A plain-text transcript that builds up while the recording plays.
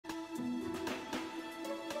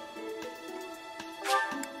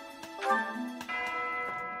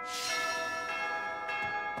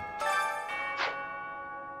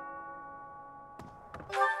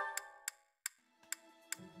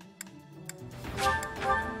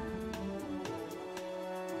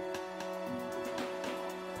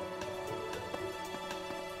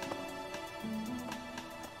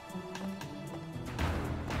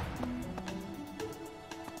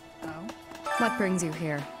What brings you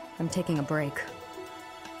here? I'm taking a break.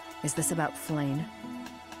 Is this about Flame?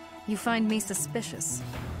 You find me suspicious.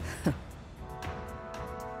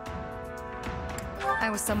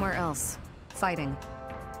 I was somewhere else, fighting.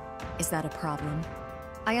 Is that a problem?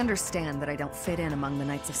 I understand that I don't fit in among the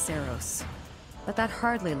Knights of Seiros, but that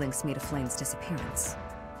hardly links me to Flame's disappearance.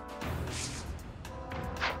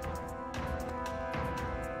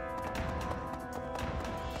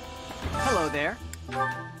 Hello there.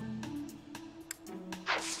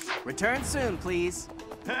 Return soon, please.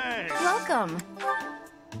 Hey! Welcome!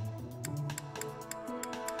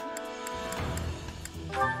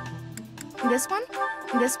 This one?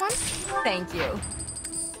 This one? Thank you.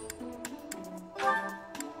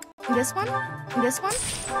 This one? This one?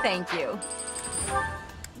 Thank you.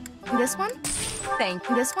 This one?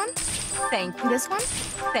 This one? This one?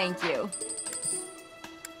 Thank you.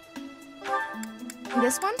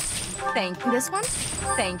 This one? This one?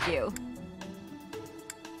 Thank you.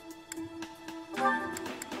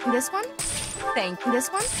 This one? This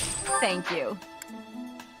one? Thank you.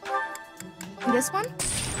 This one?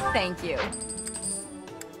 Thank you.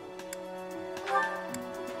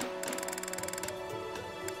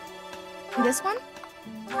 This one?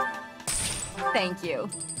 Thank you.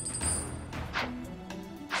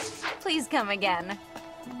 Please come again.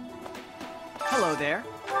 Hello there.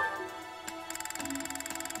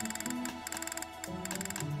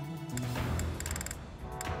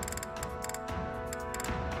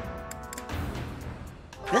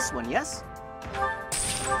 This one, yes?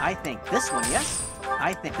 I think this one, yes?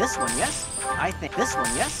 I think this one, yes? I think this one,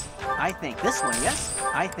 yes? I think this one, yes?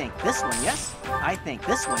 I think this one, yes? I think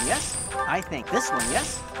this one, yes? I think this one,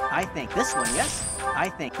 yes? I think this one, yes? I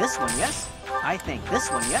think this one, yes? I think this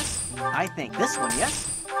one, yes? I think this one,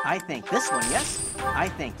 yes? I think this one, yes? I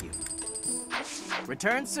thank you.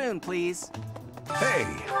 Return soon, please. Hey,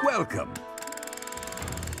 welcome.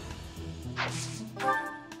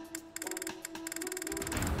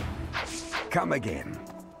 Come again.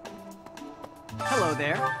 Hello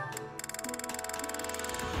there.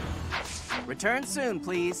 Return soon,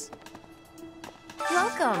 please.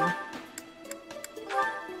 Welcome!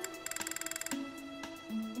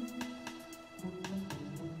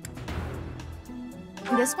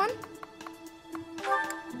 This one?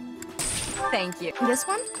 Thank you. This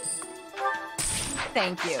one?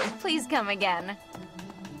 Thank you. Please come again.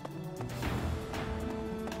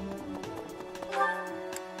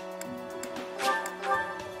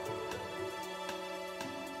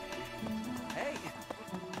 Hey.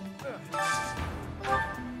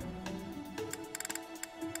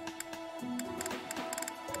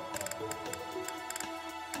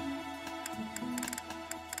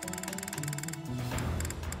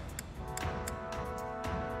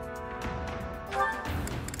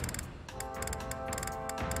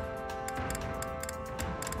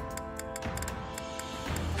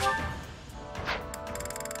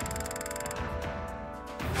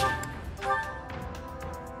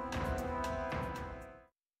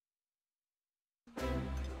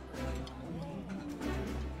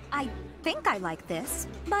 I think I like this,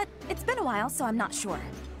 but it's been a while, so I'm not sure.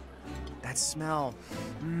 That smell,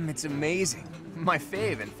 it's amazing. My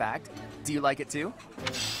fave, in fact. Do you like it too?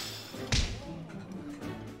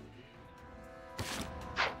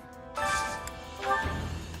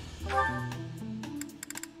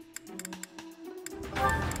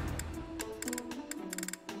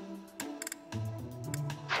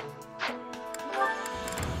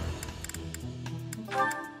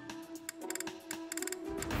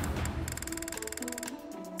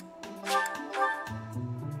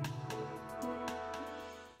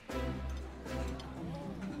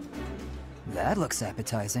 That looks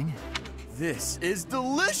appetizing. This is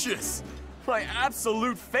delicious! My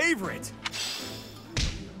absolute favorite!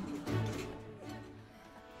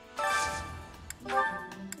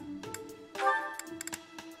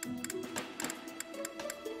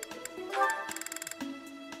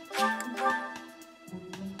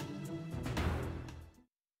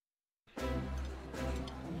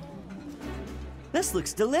 This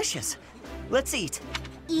looks delicious. Let's eat.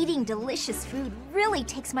 Eating delicious food really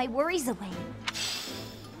takes my worries away.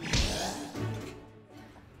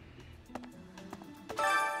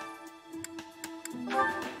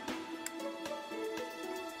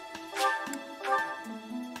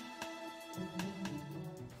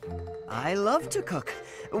 I love to cook.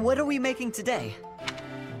 What are we making today?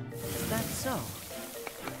 Is that so?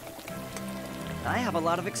 I have a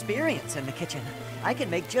lot of experience in the kitchen. I can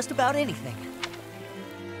make just about anything.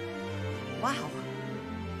 Wow.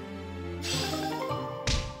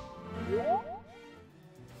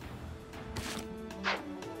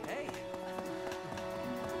 Hey.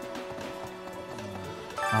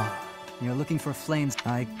 Ah, you're looking for flames.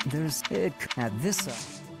 There's it at this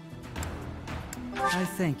side. I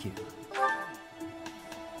thank you.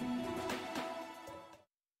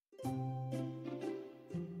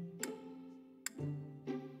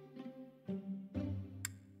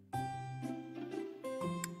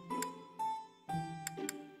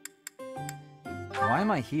 Why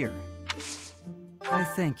am I here? I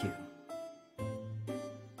thank you.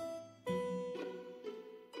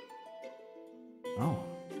 Oh,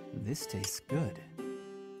 this tastes good.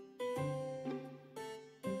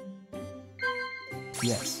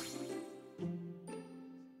 Yes.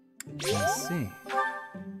 I see.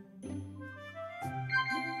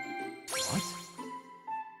 What?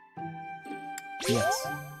 Yes.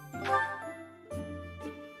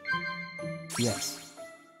 Yes.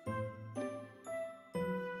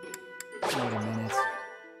 Wait a minute.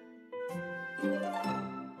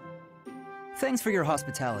 Thanks for your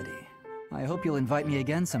hospitality. I hope you'll invite me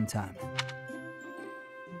again sometime.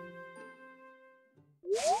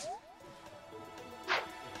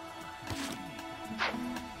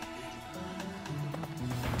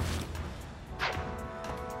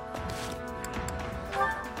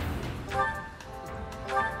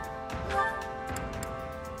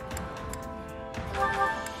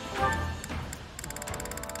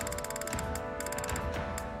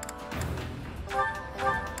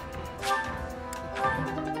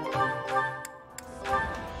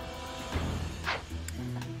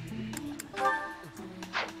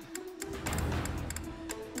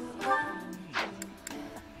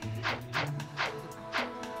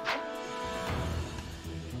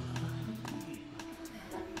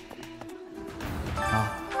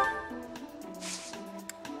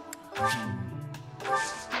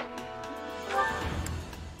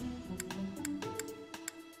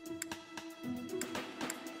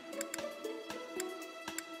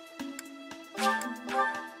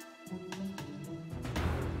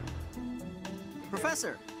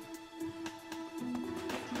 Professor!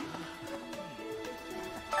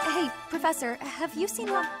 Hey, Professor, have you seen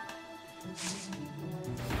the...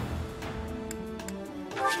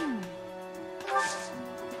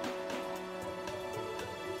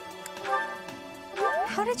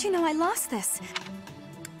 How did you know I lost this?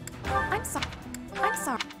 I'm sorry. I'm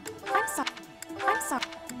sorry. I'm sorry. I'm sorry.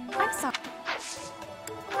 I'm sorry.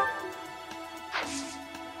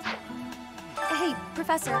 Hey,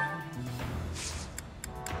 Professor.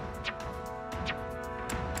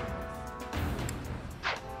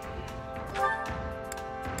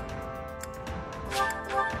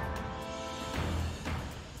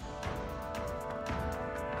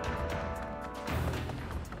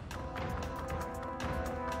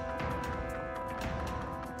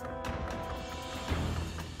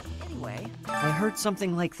 Anyway, I heard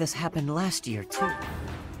something like this happened last year, too.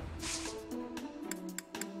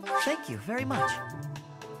 Thank you very much.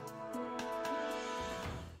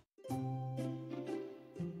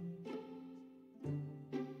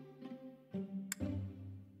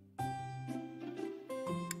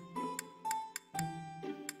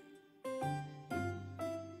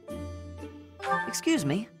 Excuse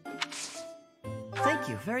me. Thank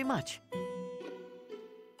you very much.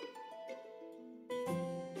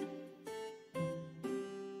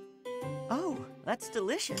 Oh, that's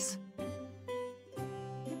delicious.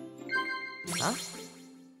 Huh?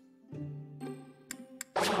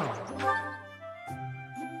 Oh.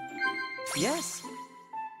 Yes.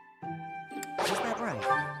 Is that right?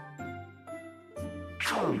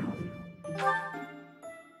 Oh.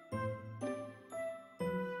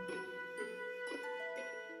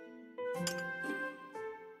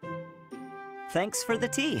 Thanks for the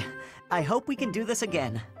tea. I hope we can do this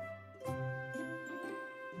again.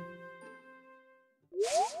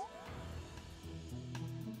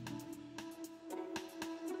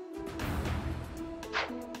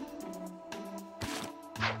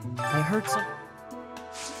 I heard some...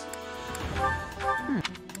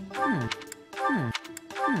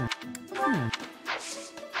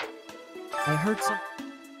 I heard some...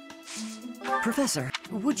 Professor,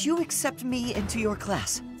 would you accept me into your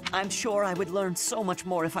class? I'm sure I would learn so much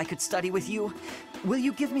more if I could study with you. Will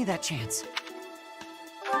you give me that chance?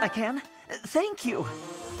 I can? Thank you!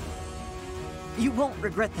 You won't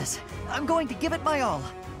regret this. I'm going to give it my all.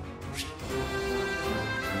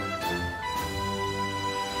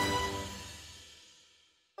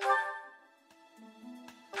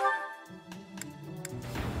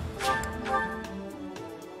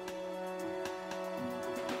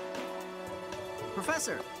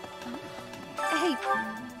 Professor! Hey.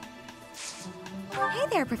 Hey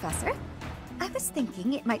there, Professor. I was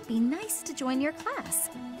thinking it might be nice to join your class.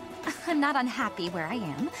 I'm not unhappy where I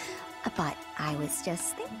am, but I was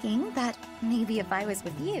just thinking that maybe if I was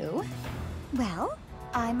with you, well,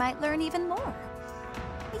 I might learn even more.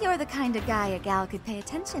 You're the kind of guy a gal could pay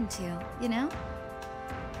attention to, you know?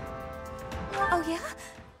 Oh yeah?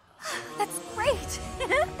 That's great!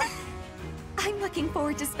 I'm looking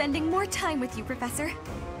forward to spending more time with you, Professor.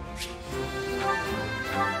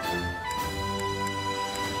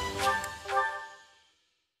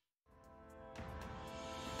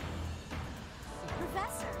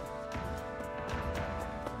 Professor!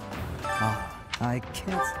 I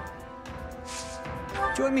can't...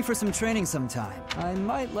 Join me for some training sometime. I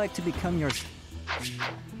might like to become your...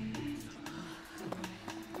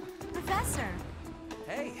 Professor!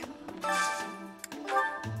 Hey!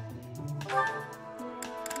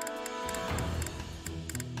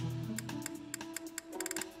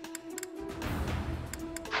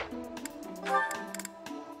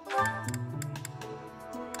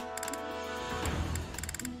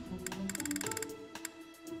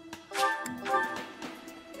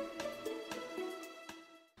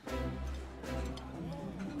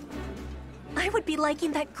 I would be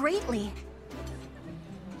liking that greatly.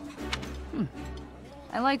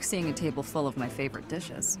 I like seeing a table full of my favorite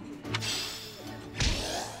dishes.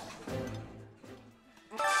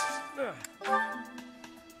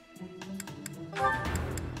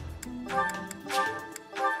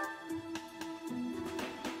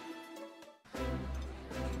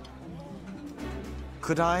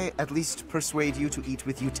 Could I at least persuade you to eat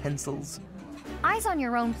with utensils? Eyes on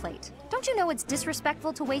your own plate. Don't you know it's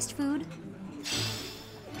disrespectful to waste food?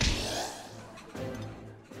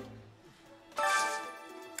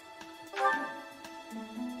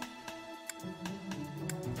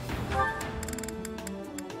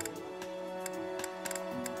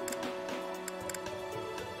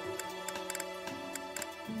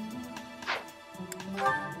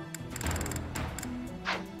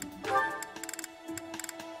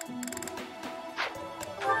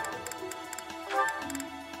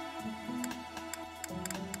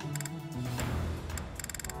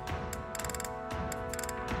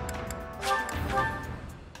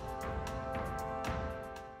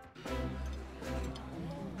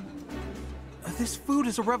 This food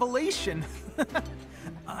is a revelation.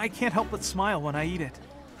 I can't help but smile when I eat it.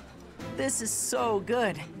 This is so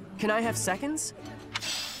good. Can I have seconds?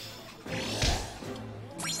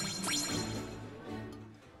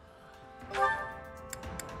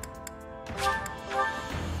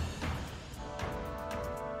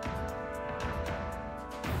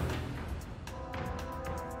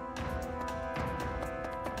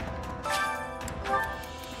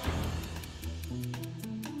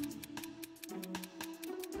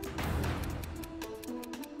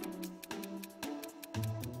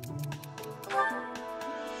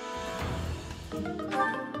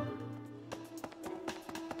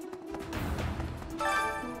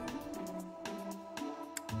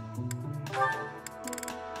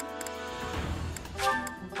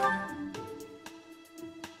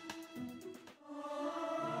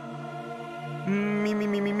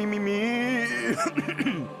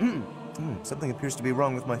 Something appears to be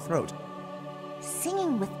wrong with my throat.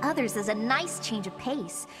 Singing with others is a nice change of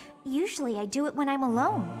pace. Usually I do it when I'm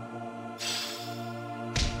alone.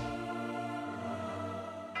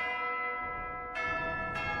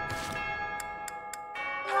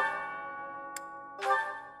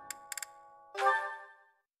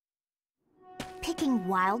 Picking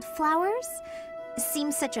wildflowers?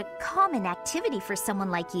 Seems such a common activity for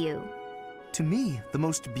someone like you. To me, the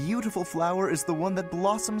most beautiful flower is the one that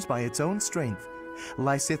blossoms by its own strength.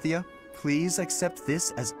 Lysithea, please accept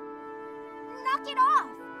this as... Knock it off!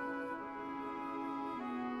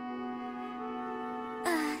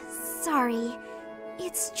 Sorry.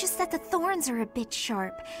 It's just that the thorns are a bit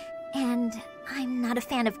sharp, and I'm not a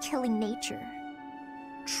fan of killing nature.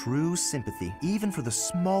 True sympathy, even for the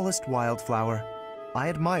smallest wildflower. I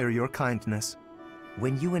admire your kindness.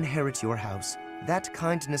 When you inherit your house, that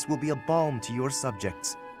kindness will be a balm to your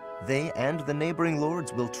subjects. They and the neighboring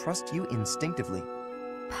lords will trust you instinctively.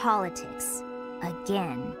 Politics.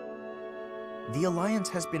 Again. The Alliance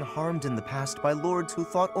has been harmed in the past by lords who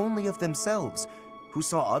thought only of themselves, who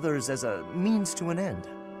saw others as a means to an end.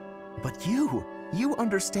 But you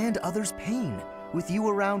understand others' pain. With you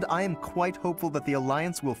around, I am quite hopeful that the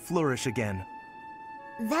Alliance will flourish again.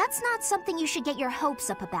 That's not something you should get your hopes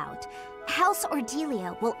up about. House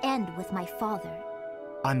Ordelia will end with my father.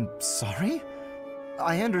 I'm sorry?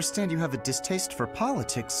 I understand you have a distaste for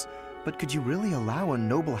politics, but could you really allow a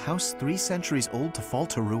noble house 3 centuries old to fall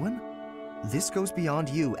to ruin? This goes beyond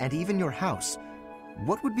you and even your house.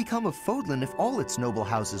 What would become of Fodlan if all its noble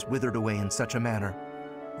houses withered away in such a manner?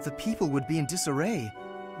 The people would be in disarray.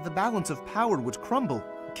 the balance of power would crumble.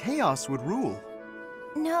 Chaos would rule.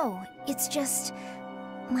 No, it's just...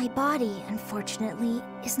 my body, unfortunately,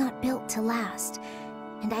 is not built to last.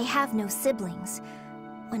 And I have no siblings.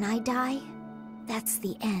 When I die, that's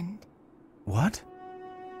the end. What?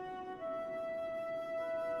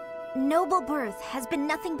 Noble birth has been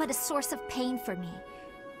nothing but a source of pain for me.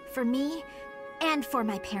 For me, and for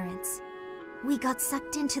my parents. We got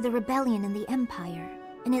sucked into the rebellion in the Empire,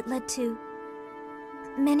 and it led to...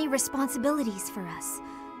 many responsibilities for us.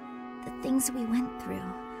 The things we went through.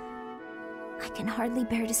 I can hardly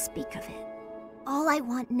bear to speak of it. All I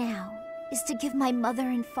want now is to give my mother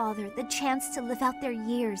and father the chance to live out their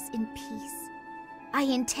years in peace. I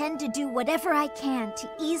intend to do whatever I can to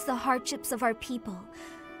ease the hardships of our people,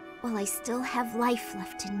 while I still have life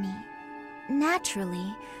left in me.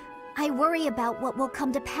 Naturally, I worry about what will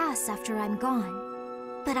come to pass after I'm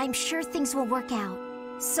gone. But I'm sure things will work out,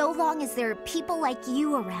 so long as there are people like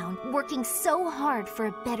you around working so hard for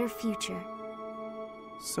a better future.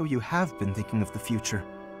 So you have been thinking of the future,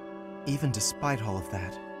 even despite all of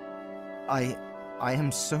that. I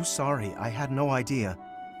am so sorry. I had no idea.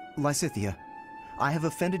 Lysithea, I have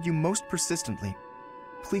offended you most persistently.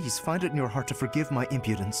 Please find it in your heart to forgive my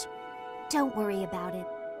impudence. Don't worry about it.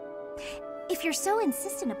 If you're so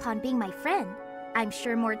insistent upon being my friend, I'm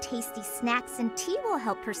sure more tasty snacks and tea will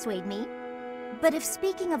help persuade me. But if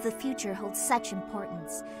speaking of the future holds such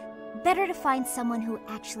importance, better to find someone who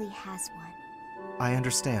actually has one. I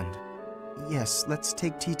understand. Yes, let's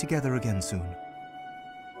take tea together again soon.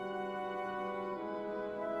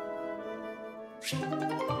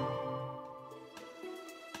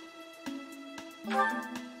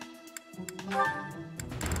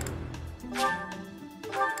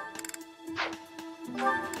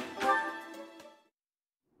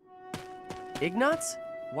 Ignatz?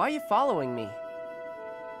 Why are you following me?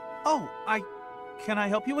 Oh, Can I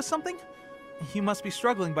help you with something? You must be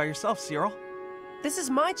struggling by yourself, Cyril. This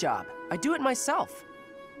is my job. I do it myself.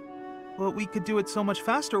 Well, we could do it so much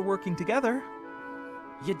faster working together.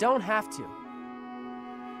 You don't have to.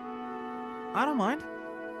 I don't mind.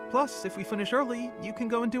 Plus, if we finish early, you can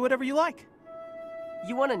go and do whatever you like.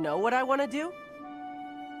 You want to know what I want to do?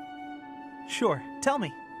 Sure, tell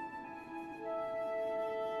me.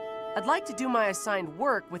 I'd like to do my assigned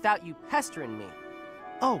work without you pestering me.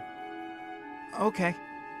 Oh, okay.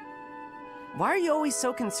 Why are you always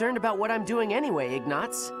so concerned about what I'm doing anyway,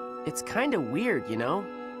 Ignatz? It's kinda weird, you know?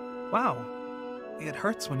 Wow. It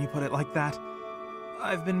hurts when you put it like that.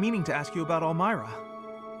 I've been meaning to ask you about Elmira.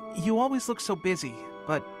 You always look so busy,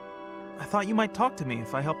 but I thought you might talk to me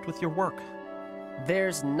if I helped with your work.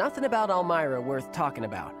 There's nothing about Elmira worth talking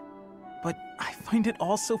about. But I find it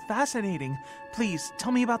all so fascinating. Please,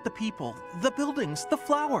 tell me about the people, the buildings, the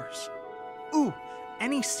flowers. Ooh,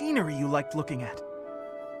 any scenery you liked looking at.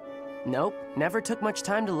 Nope, never took much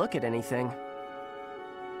time to look at anything.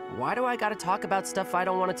 Why do I gotta talk about stuff I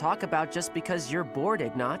don't want to talk about just because you're bored,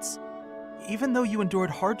 Ignatz? Even though you endured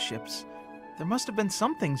hardships, there must have been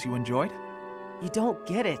some things you enjoyed. You don't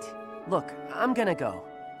get it. Look, I'm gonna go.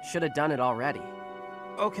 Should have done it already.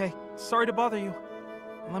 Okay, sorry to bother you.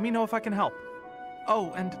 Let me know if I can help.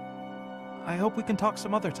 Oh, and I hope we can talk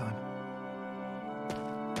some other time.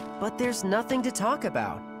 But there's nothing to talk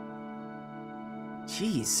about.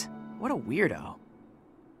 Jeez, what a weirdo.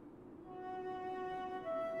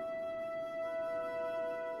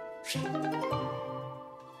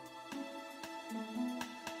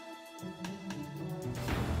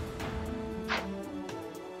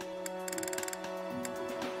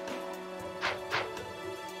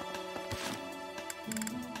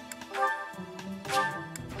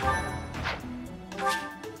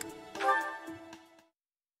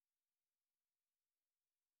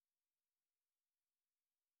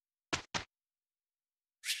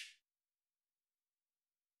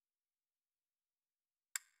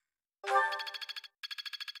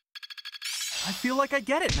 I feel like I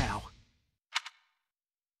get it now.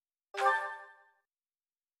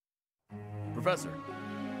 Professor.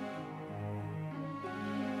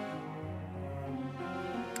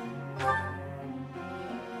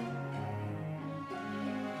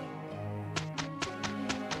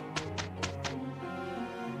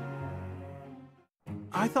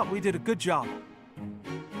 I thought we did a good job.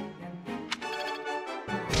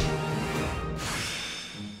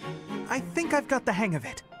 I think I've got the hang of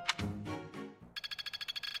it.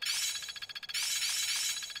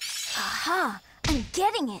 Aha! I'm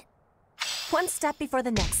getting it! One step before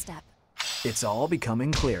the next step. It's all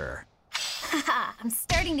becoming clearer. Haha, I'm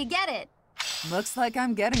starting to get it. Looks like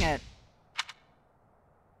I'm getting it.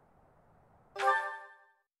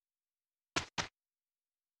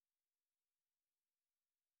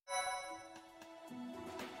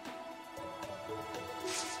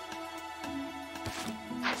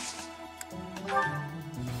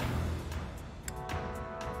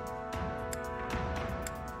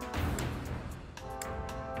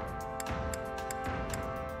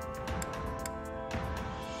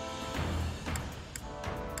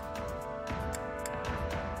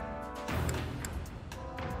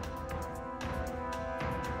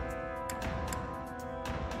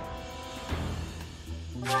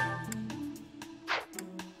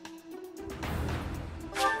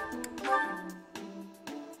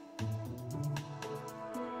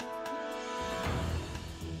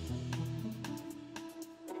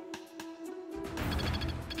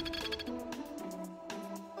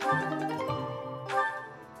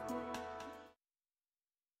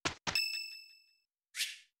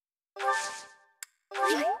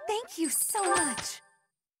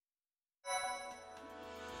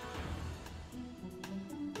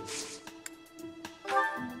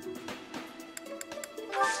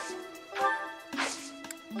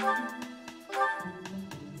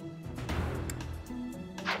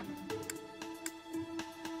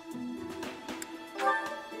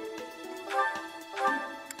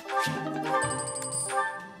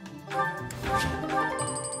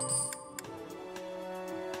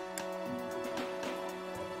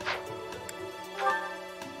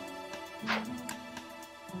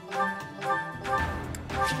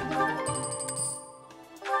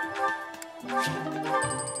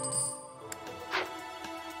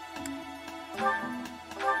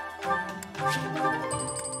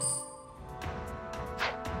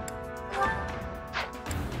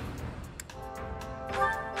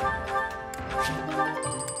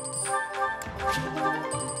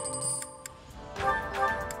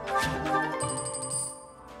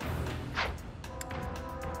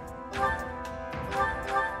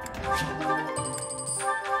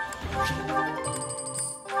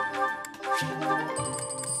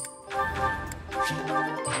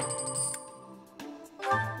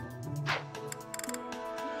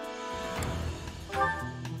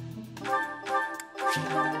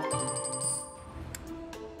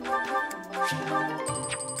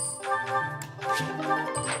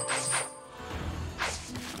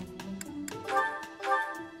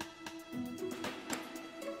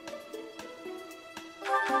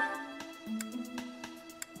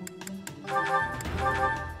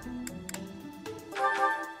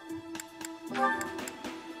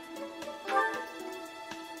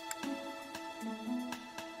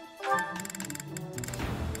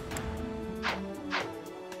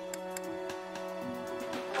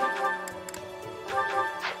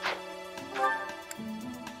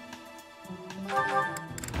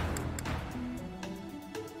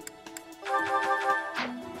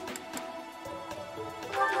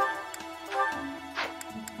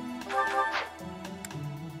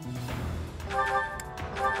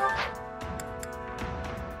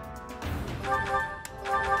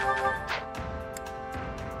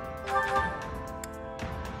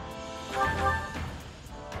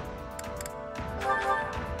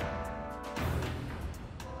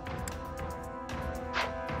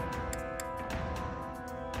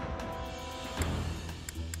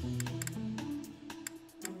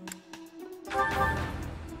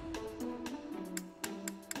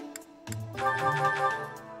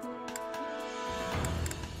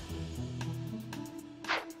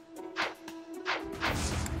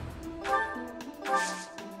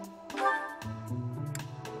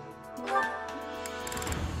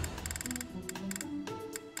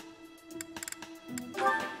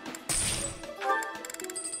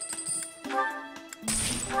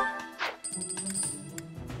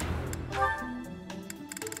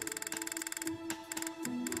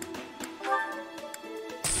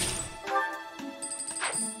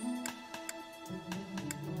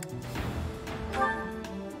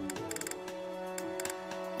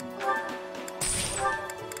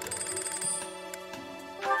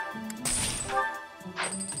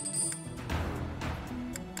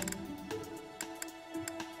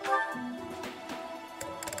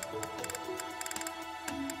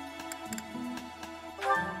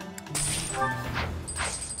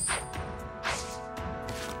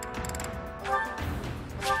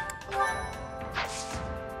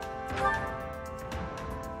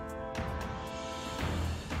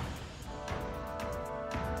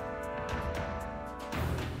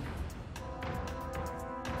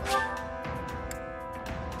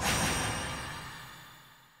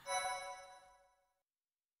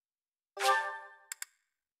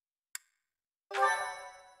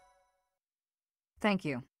 Thank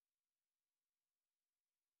you.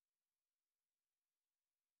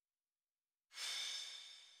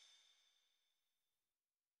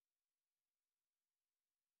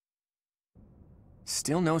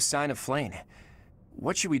 Still no sign of Flane.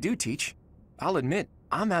 What should we do, Teach? I'll admit,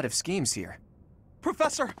 I'm out of schemes here.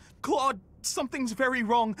 Professor! Claude, something's very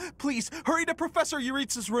wrong. Please, hurry to Professor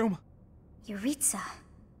Yuritsa's room. Yuritsa.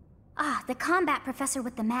 Ah, the combat professor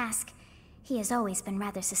with the mask. He has always been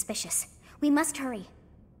rather suspicious. We must hurry.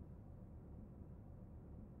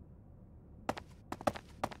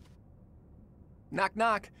 Knock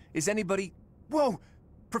knock. Is anybody... Whoa!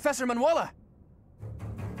 Professor Manuela!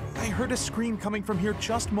 I heard a scream coming from here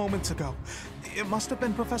just moments ago. It must have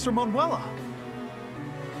been Professor Manuela.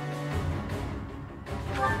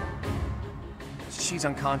 She's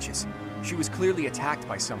unconscious. She was clearly attacked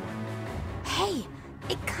by someone. Hey,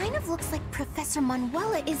 it kind of looks like Professor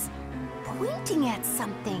Manuela is pointing at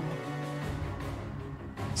something.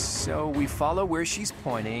 So we follow where she's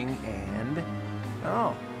pointing and...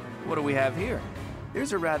 Oh, what do we have here?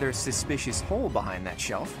 There's a rather suspicious hole behind that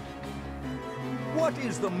shelf. What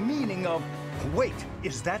is the meaning of... Wait,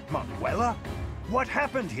 is that Manuela? What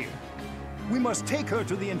happened here? We must take her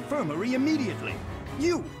to the infirmary immediately.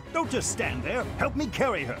 You, don't just stand there. Help me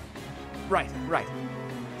carry her. Right.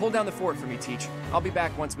 Hold down the fort for me, Teach. I'll be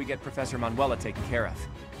back once we get Professor Manuela taken care of.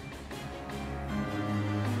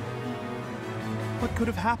 What could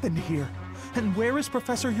have happened here? And where is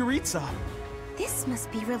Professor Yuritsa? This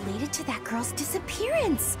must be related to that girl's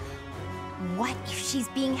disappearance. What if she's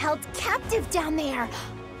being held captive down there?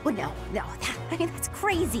 Well, no, that's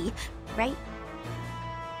crazy, right?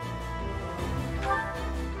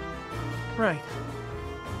 Right.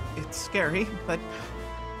 It's scary, but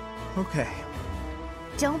okay.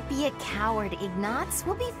 Don't be a coward, Ignatz.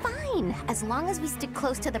 We'll be fine, as long as we stick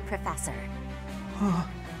close to the professor.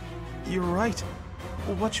 You're right.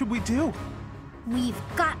 What should we do? We've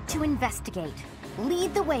got to investigate.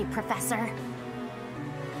 Lead the way, Professor.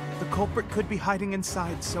 The culprit could be hiding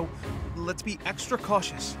inside, so let's be extra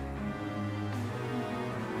cautious.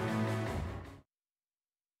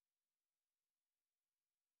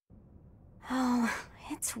 Oh,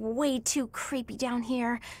 it's way too creepy down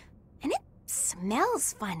here. And it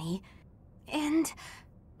smells funny. And...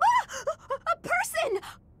 Ah! A person!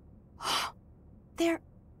 They're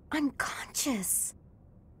unconscious.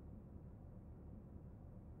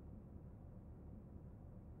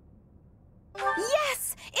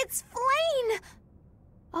 Yes! It's Flayn!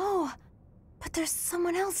 Oh, but there's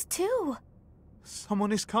someone else too.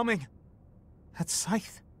 Someone is coming. That's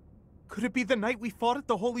Scythe. Could it be the night we fought at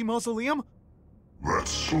the Holy Mausoleum? That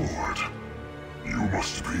sword. You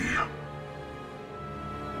must be.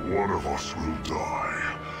 One of us will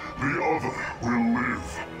die. The other will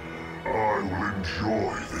live. I will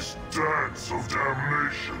enjoy this dance of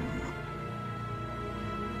damnation.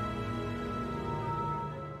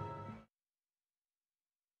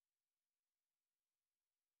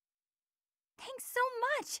 Thanks so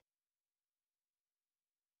much!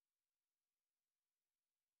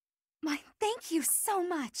 Thank you so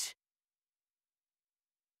much!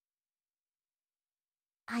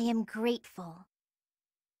 I am grateful.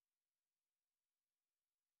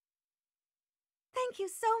 Thank you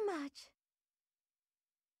so much!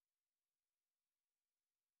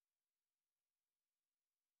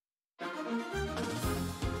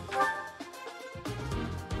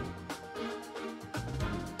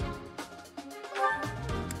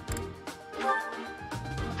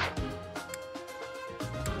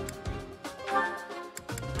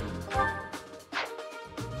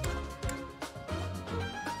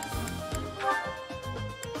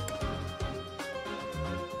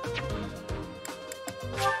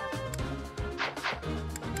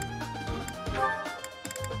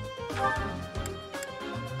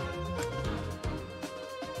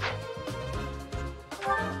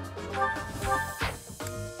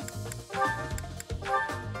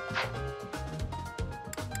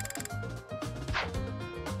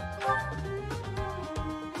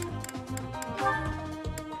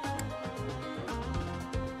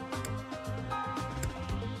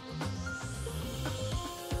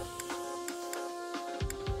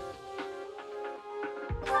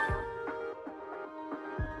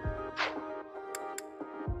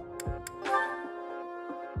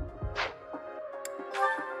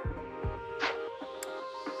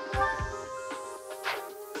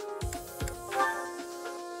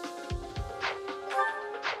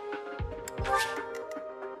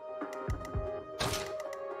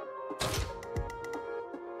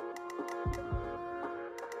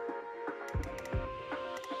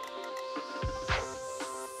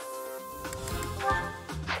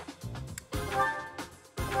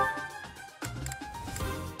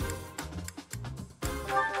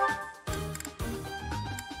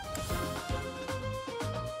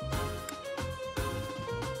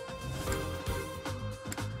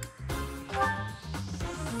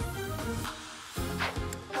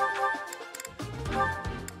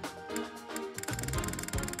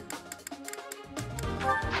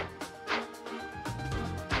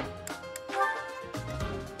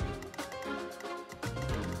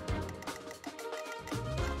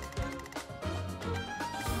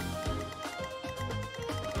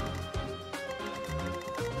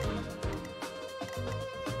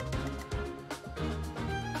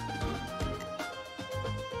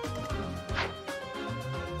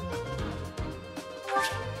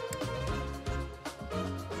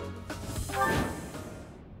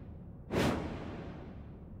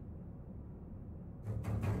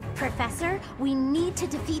 Professor, we need to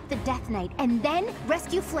defeat the Death Knight and then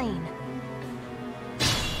rescue Flayn.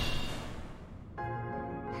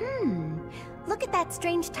 Look at that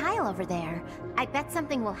strange tile over there. I bet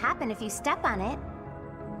something will happen if you step on it.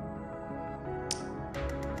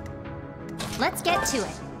 Let's get to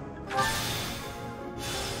it.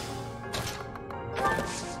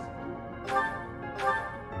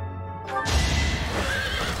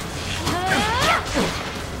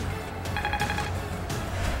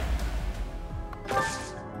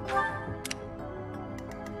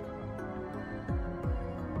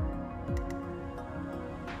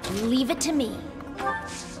 Leave it to me.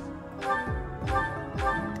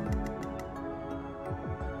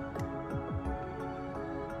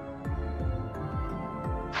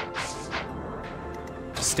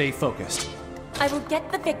 stay focused. I will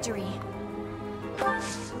get the victory.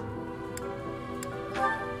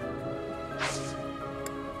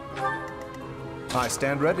 I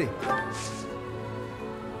stand ready.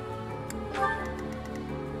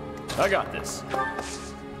 I got this.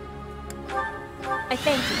 I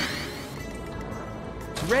thank you.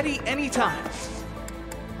 Ready anytime.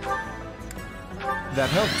 That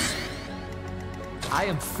helps. I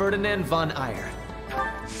am Ferdinand von Eyre.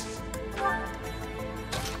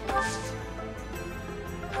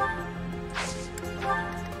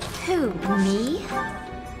 Who, me?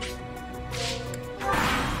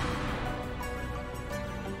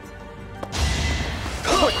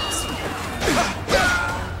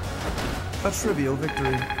 A trivial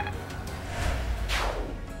victory.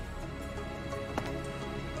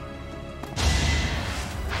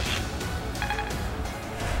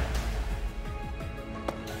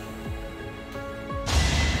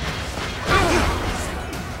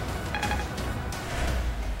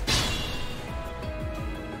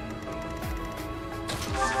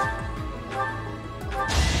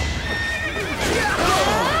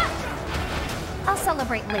 I'll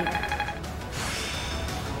celebrate later.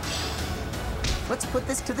 Let's put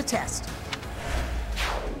this to the test.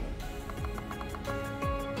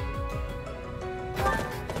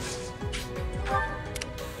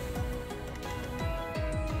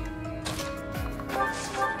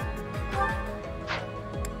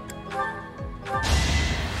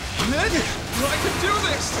 I can do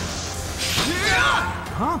this!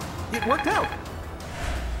 Huh? It worked out.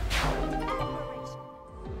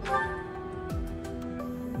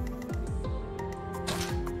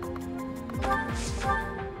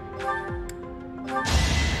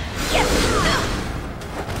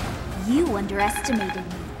 You underestimated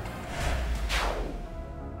me.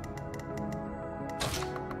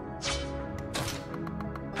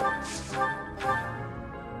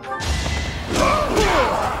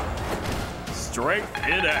 Strength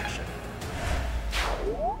in action.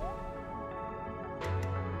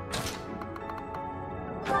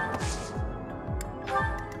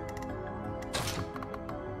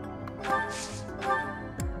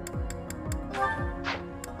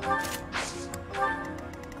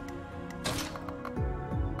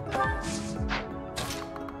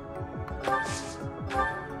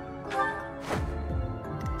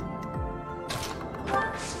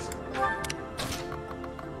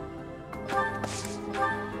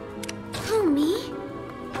 Who, me?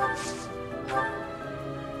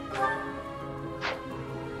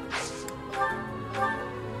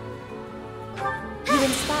 You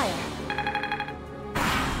inspire.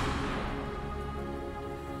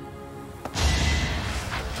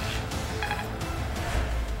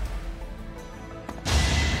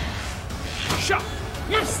 Shot!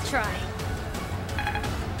 Nice try.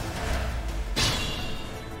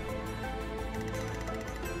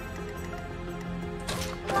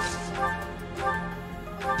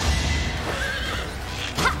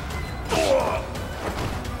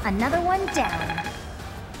 Another one down.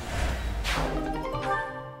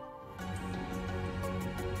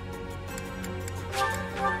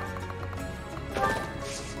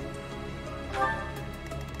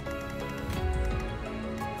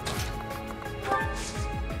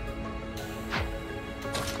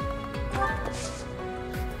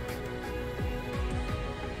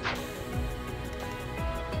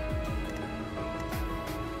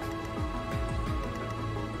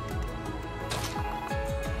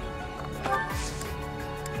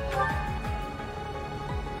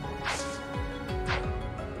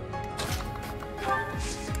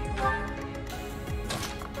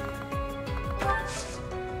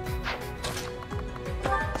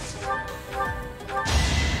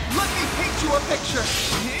 Let me paint you a picture.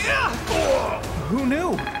 Who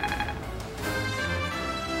knew?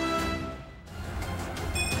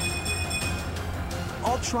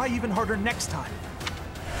 I'll try even harder next time.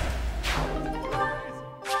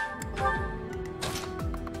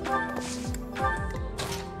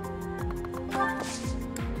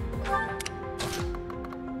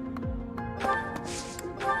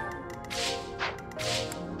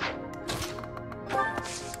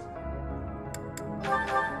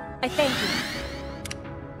 I thank you.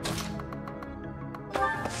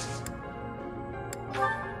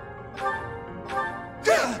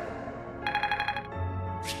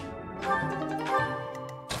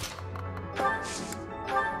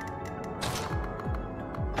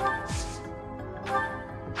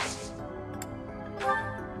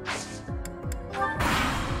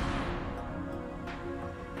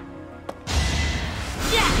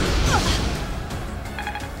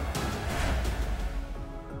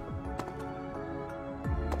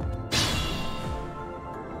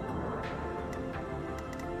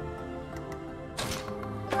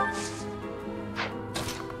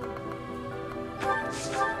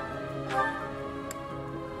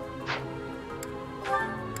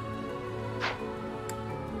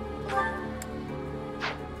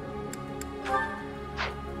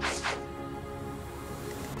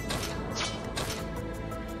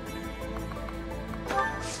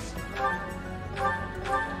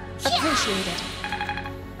 appreciated.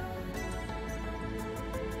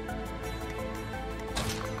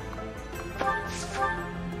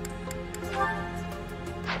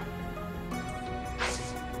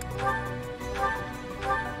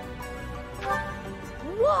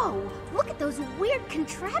 Whoa! Look at those weird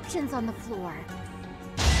contraptions on the floor.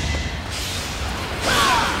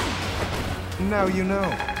 Now you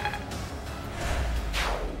know.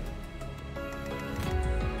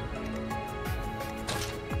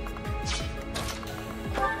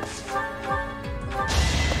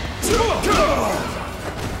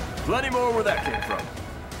 Plenty more where that came from.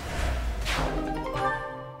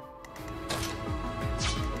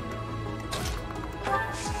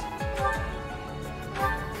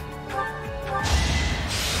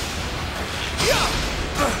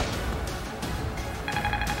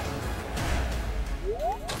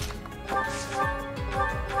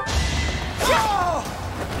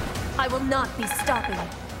 I will not be stopping.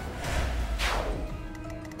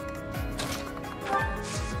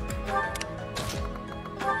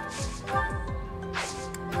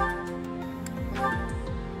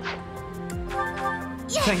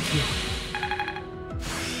 Thank you.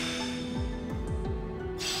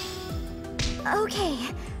 Okay,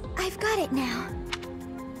 I've got it now.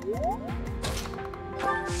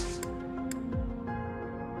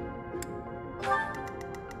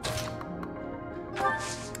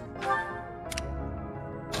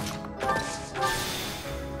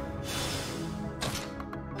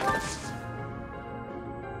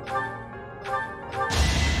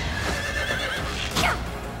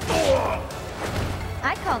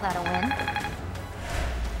 I call that a win.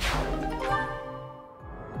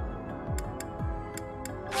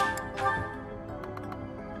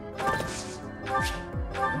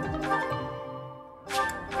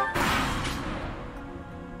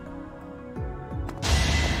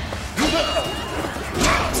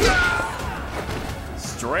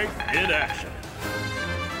 Strength in action.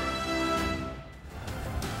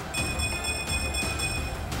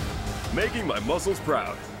 Making my muscles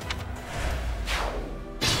proud.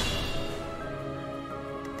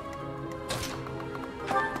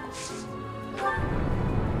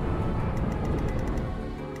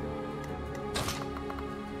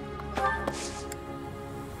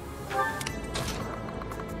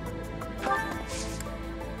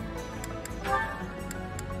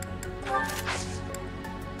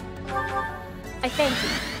 I thank you.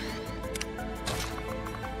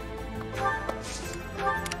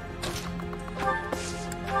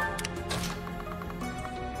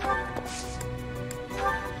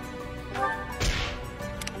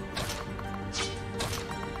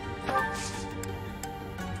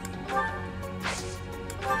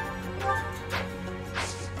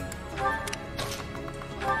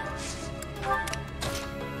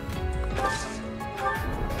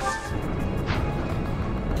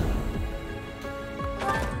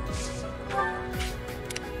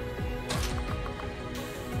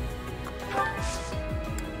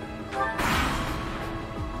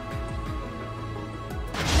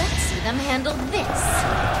 Let's see them handle this.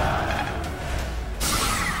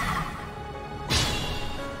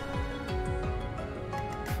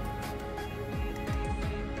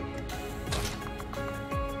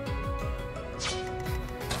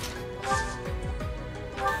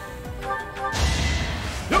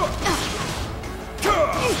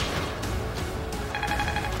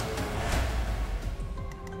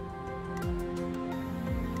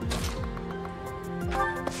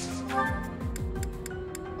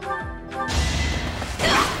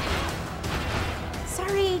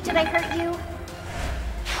 Sorry, did I hurt you?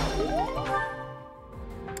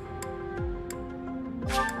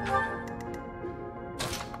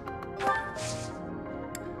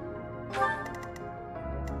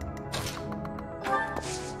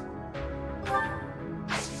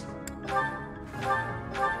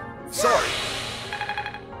 Sorry.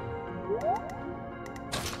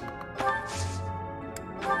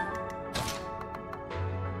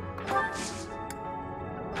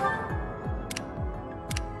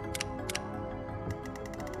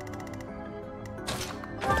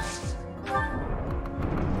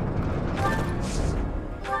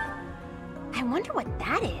 I wonder what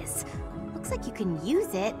that is. Looks like you can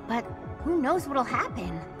use it, but who knows what'll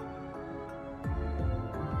happen.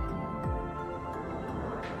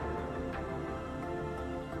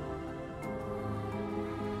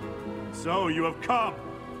 So you have come.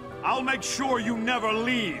 I'll make sure you never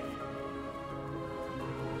leave.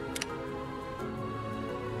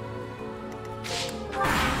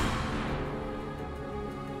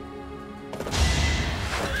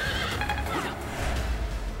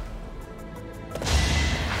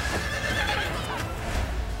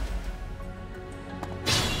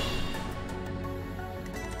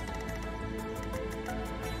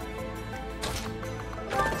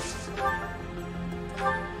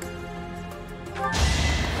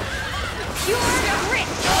 Pure grit!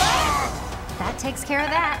 That takes care of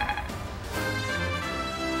that.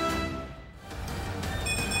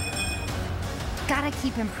 Gotta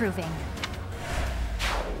keep improving.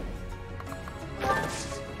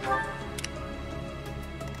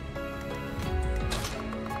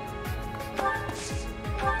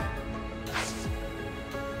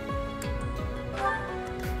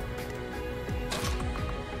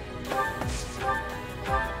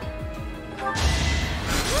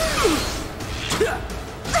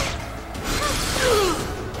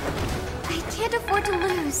 I can't afford to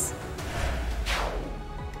lose.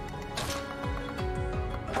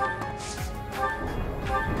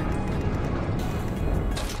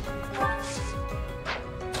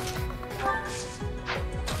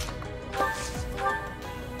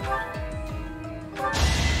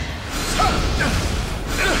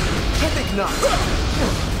 Epic knot!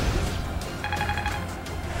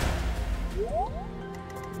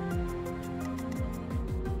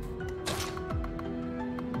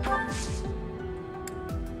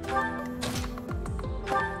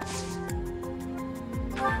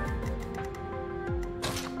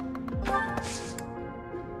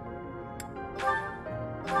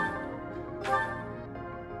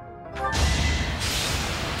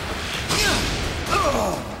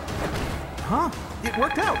 Huh? It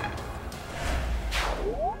worked out.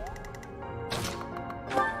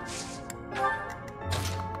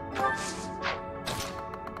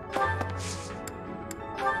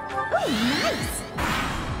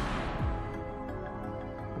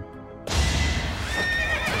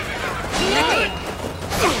 Nice!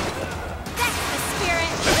 That's the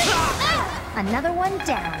spirit! Another one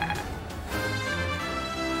down.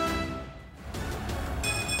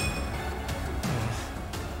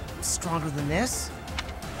 Stronger than this?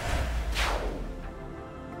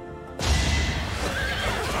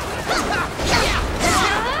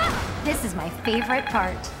 This is my favorite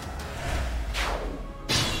part.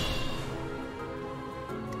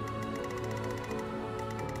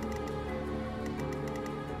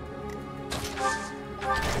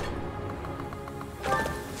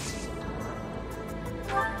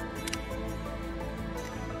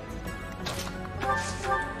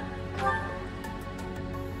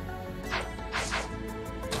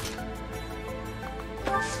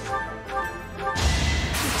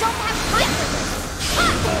 Don't have time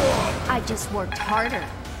for this! I just worked harder.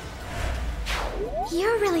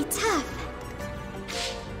 You're really tough.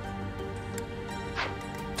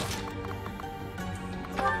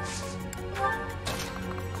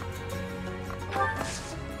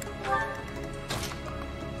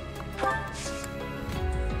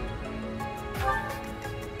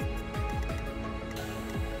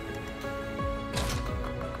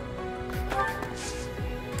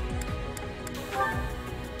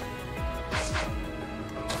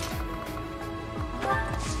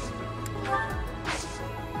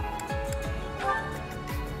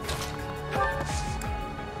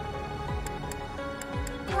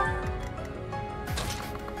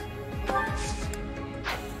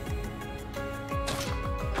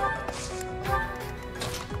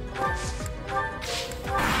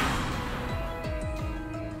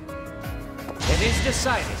 It is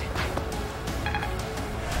decided.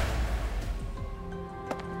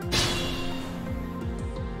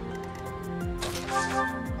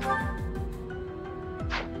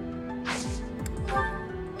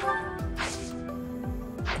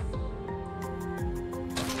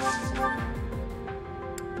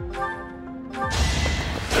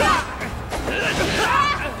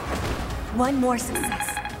 One more success.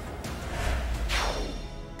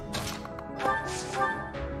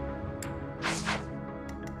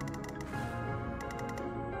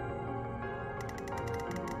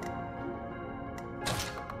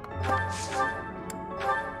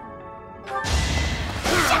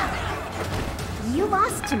 You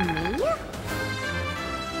lost to me?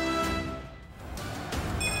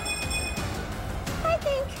 I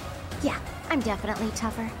think, yeah, I'm definitely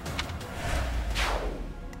tougher.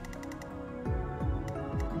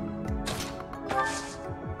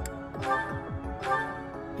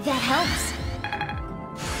 That helps.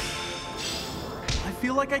 I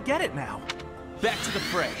feel like I get it now. Back to the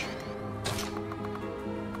fray.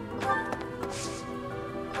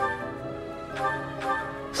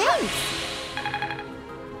 Thanks!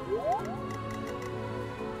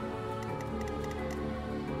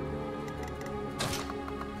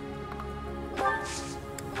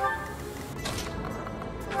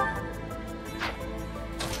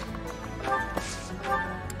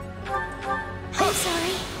 I'm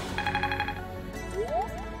sorry.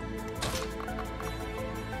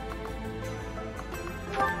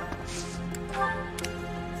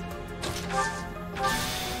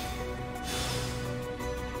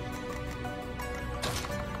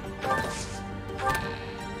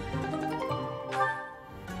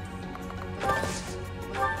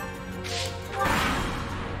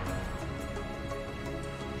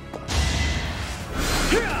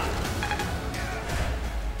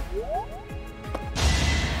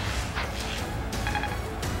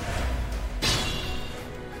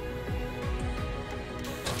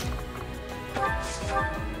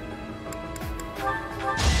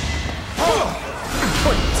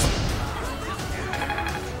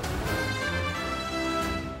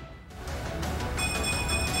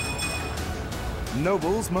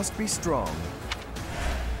 Nobles must be strong.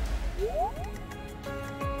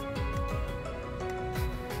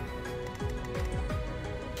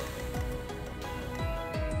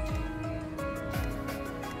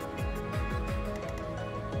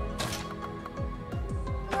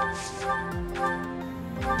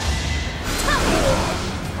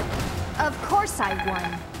 Of course I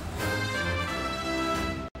won.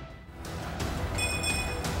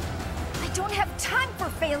 I don't have time for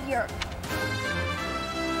failure.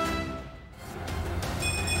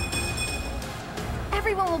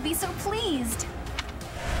 Everyone will be so pleased.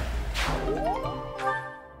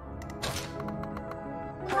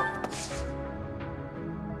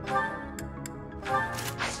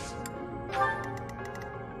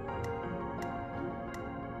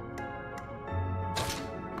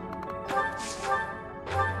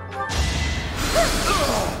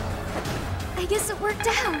 I guess it worked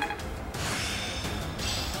out.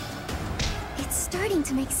 It's starting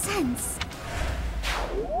to make sense.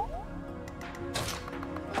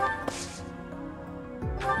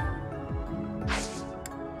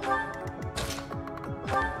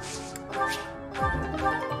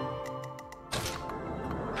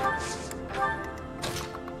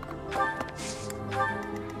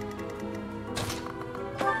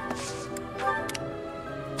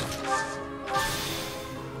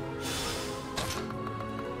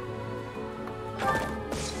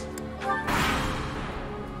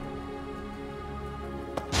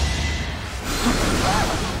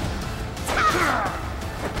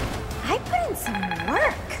 I put in some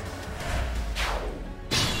work.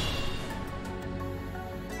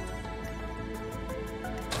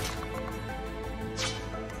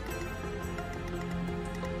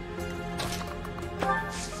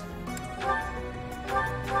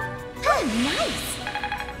 Oh, nice.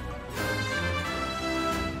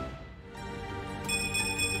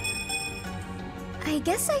 I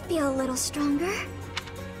guess I feel a little stronger.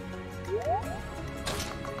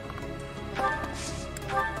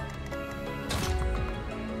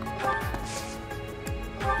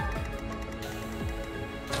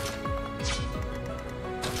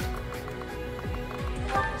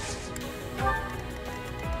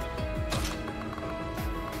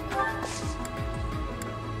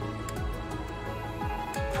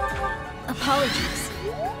 Apologies.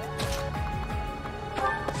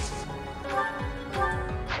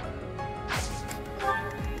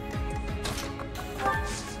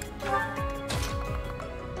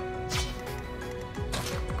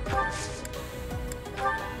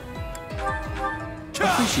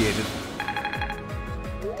 Appreciated.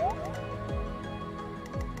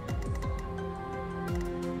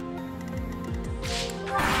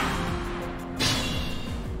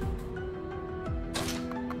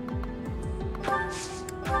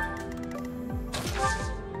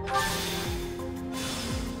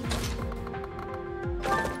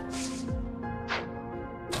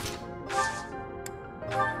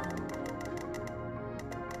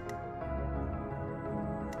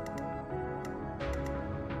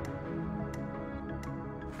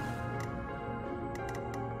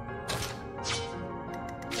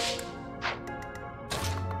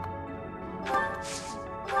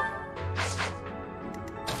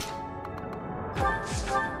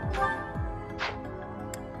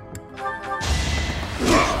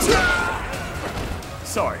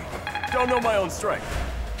 Sorry, don't know my own strength.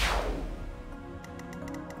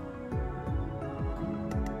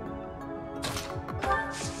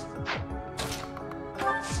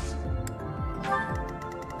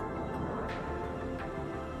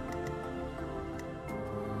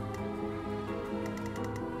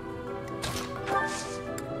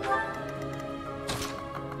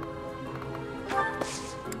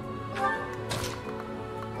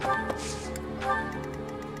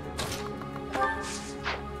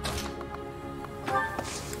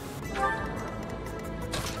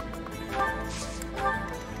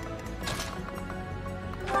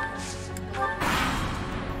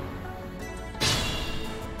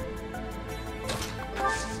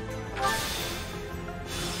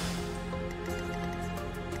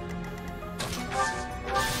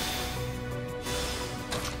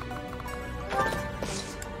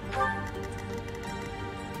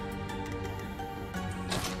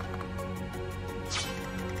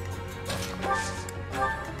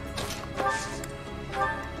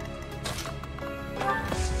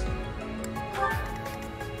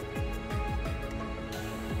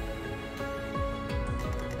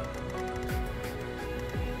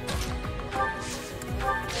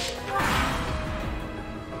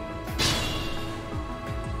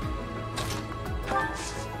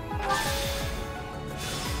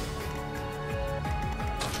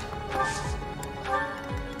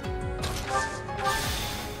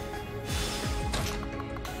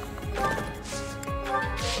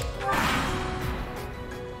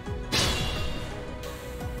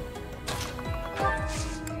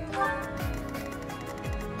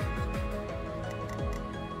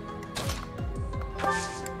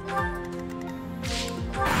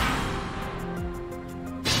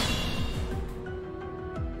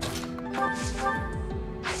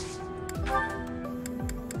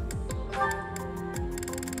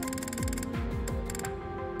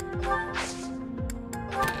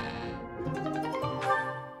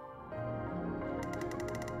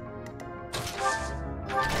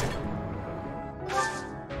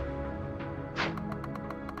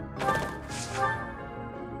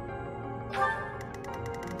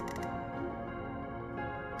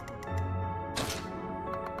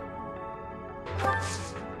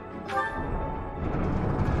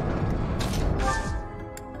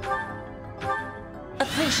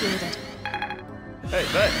 initiated. Hey,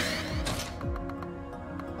 Ben.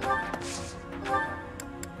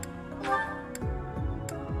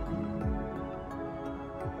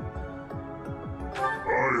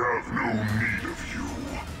 I have no need of you.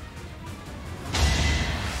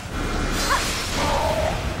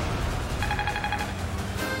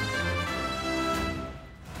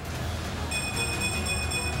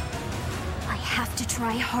 I have to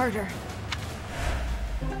try harder.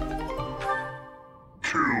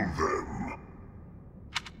 Kill them.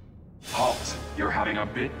 Halt! You're having a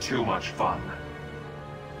bit too much fun.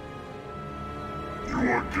 You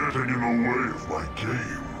are getting in the way of my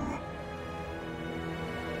game.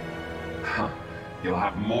 Huh. You'll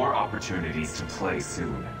have more opportunities to play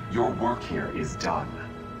soon. Your work here is done.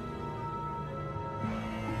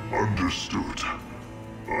 Understood.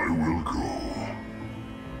 I will go.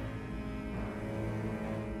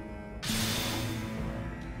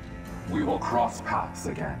 We will cross paths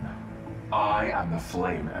again. I am the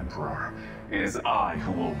Flame Emperor. It is I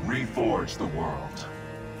who will reforge the world.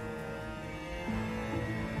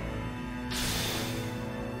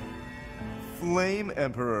 Flame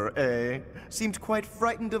Emperor, eh? Seemed quite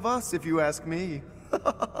frightened of us, if you ask me.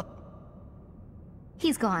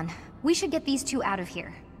 He's gone. We should get these two out of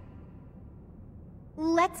here.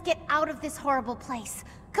 Let's get out of this horrible place.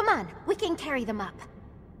 Come on, we can carry them up.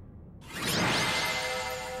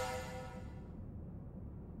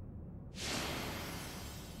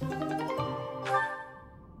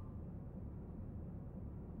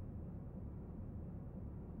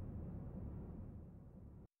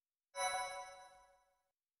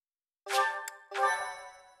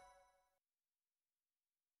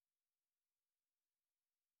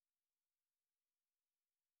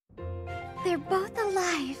 They're both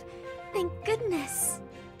alive. Thank goodness.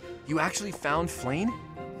 You actually found Flame?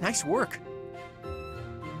 Nice work.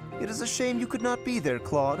 It is a shame you could not be there,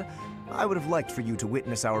 Claude. I would have liked for you to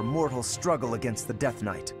witness our mortal struggle against the Death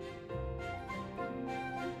Knight.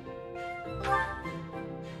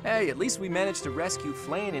 Hey, at least we managed to rescue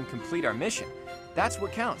Flame and complete our mission. That's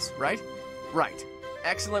what counts, right? Right.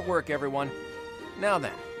 Excellent work, everyone. Now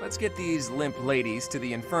then, let's get these limp ladies to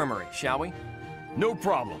the infirmary, shall we? No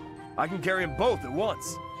problem. I can carry them both at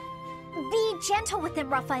once. Be gentle with them,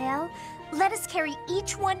 Raphael. Let us carry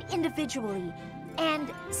each one individually,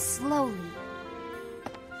 and slowly.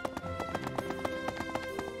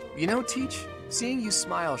 You know, Teach, seeing you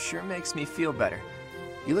smile sure makes me feel better.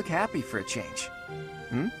 You look happy for a change.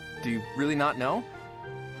 Do you really not know?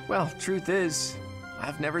 Well, truth is,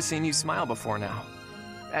 I've never seen you smile before now.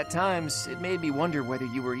 At times, it made me wonder whether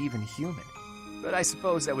you were even human. But I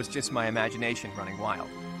suppose that was just my imagination running wild.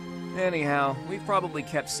 Anyhow, we've probably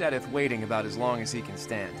kept Sedith waiting about as long as he can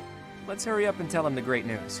stand. Let's hurry up and tell him the great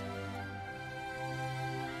news.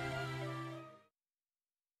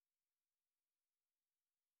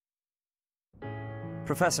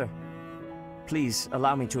 Professor, please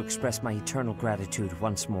allow me to express my eternal gratitude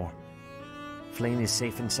once more. Flame is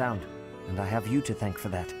safe and sound, and I have you to thank for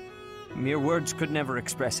that. Mere words could never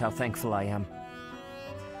express how thankful I am.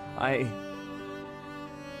 I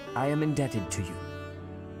am indebted to you.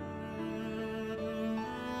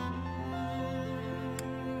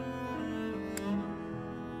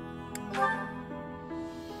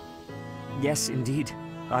 Yes, indeed.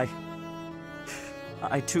 I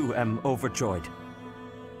too am overjoyed.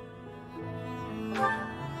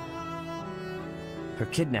 Her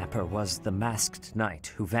kidnapper was the masked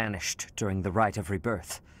knight who vanished during the Rite of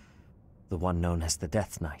Rebirth, the one known as the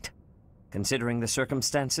Death Knight. Considering the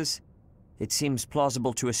circumstances, it seems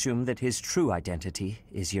plausible to assume that his true identity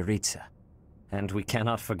is Yaritza. And we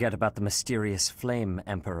cannot forget about the mysterious Flame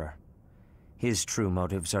Emperor. His true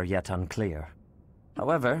motives are yet unclear.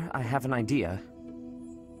 However, I have an idea.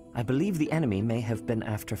 I believe the enemy may have been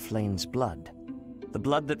after Flame's blood. The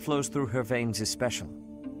blood that flows through her veins is special.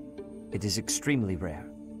 It is extremely rare,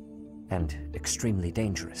 and extremely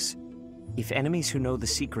dangerous. If enemies who know the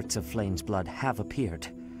secrets of Flame's blood have appeared,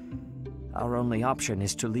 our only option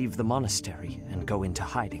is to leave the monastery and go into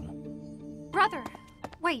hiding. Brother,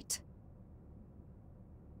 wait.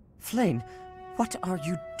 Flame, what are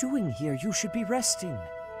you doing here? You should be resting.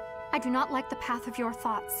 I do not like the path of your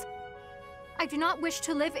thoughts. I do not wish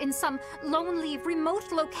to live in some lonely,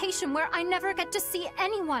 remote location where I never get to see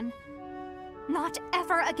anyone. Not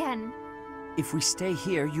ever again. If we stay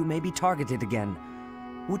here, you may be targeted again.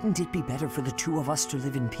 Wouldn't it be better for the two of us to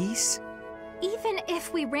live in peace? Even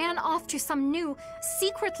if we ran off to some new,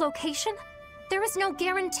 secret location, there is no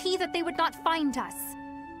guarantee that they would not find us.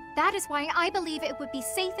 That is why I believe it would be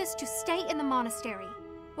safest to stay in the monastery,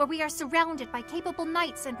 where we are surrounded by capable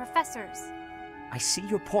knights and professors. I see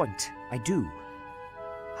your point. I do.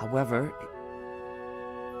 However...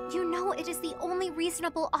 You know it is the only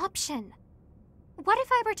reasonable option. What if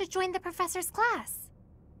I were to join the professor's class?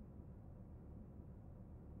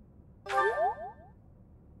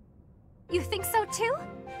 You think so too?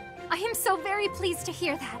 I am so very pleased to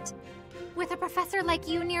hear that. With a professor like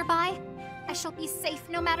you nearby, I shall be safe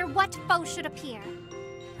no matter what foe should appear.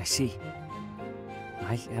 I see.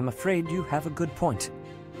 I am afraid you have a good point.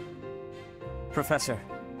 Professor,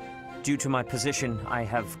 due to my position, I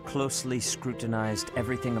have closely scrutinized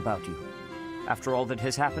everything about you. After all that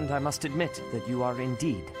has happened, I must admit that you are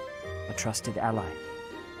indeed a trusted ally.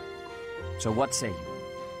 So what say you?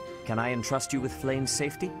 Can I entrust you with Flayn's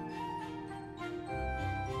safety?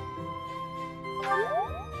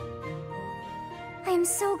 I am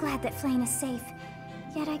so glad that Flayn is safe.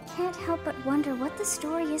 Yet I can't help but wonder what the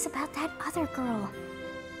story is about that other girl.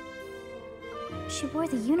 She wore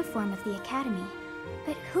the uniform of the Academy.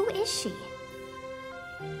 But who is she?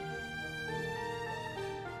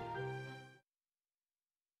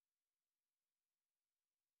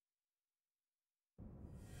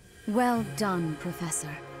 Well done,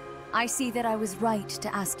 Professor. I see that I was right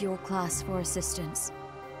to ask your class for assistance.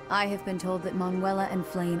 I have been told that Manuela and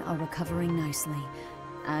Flayn are recovering nicely,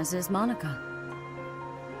 as is Monica.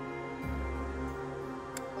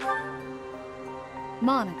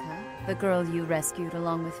 Monica, the girl you rescued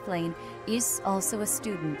along with Flayn, is also a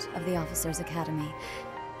student of the Officers' Academy.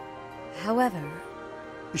 However...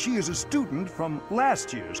 She is a student from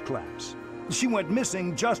last year's class. She went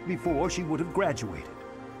missing just before she would have graduated.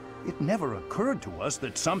 It never occurred to us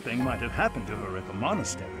that something might have happened to her at the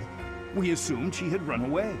monastery. We assumed she had run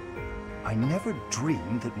away. I never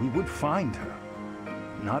dreamed that we would find her.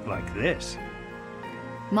 Not like this.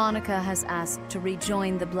 Monica has asked to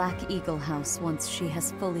rejoin the Black Eagle House once she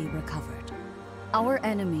has fully recovered. Our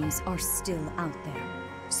enemies are still out there,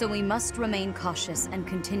 so we must remain cautious and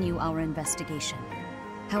continue our investigation.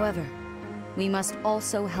 However, we must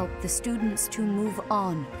also help the students to move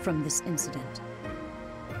on from this incident.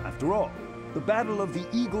 After all, the Battle of the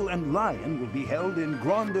Eagle and Lion will be held in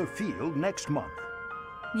Gronder Field next month.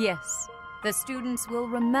 Yes, the students will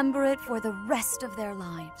remember it for the rest of their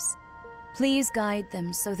lives. Please guide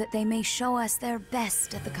them so that they may show us their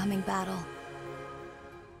best at the coming battle.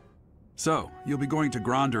 So, you'll be going to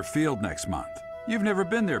Gronder Field next month. You've never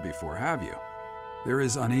been there before, have you? There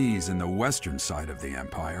is unease in the western side of the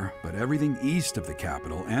Empire, but everything east of the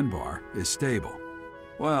capital, Enbar, is stable.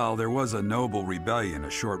 Well, there was a noble rebellion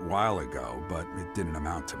a short while ago, but it didn't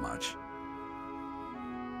amount to much.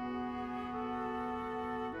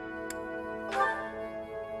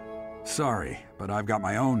 Sorry, but I've got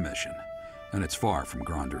my own mission, and it's far from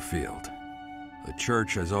Gronder Field. The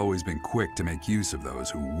Church has always been quick to make use of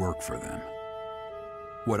those who work for them.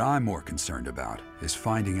 What I'm more concerned about is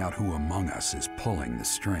finding out who among us is pulling the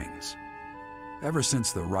strings. Ever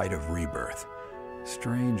since the Rite of Rebirth,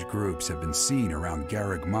 strange groups have been seen around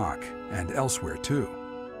Garreg Mach and elsewhere too.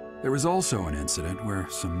 There was also an incident where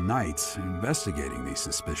some knights investigating these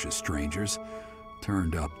suspicious strangers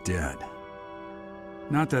turned up dead.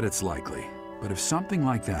 Not that it's likely, but if something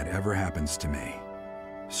like that ever happens to me,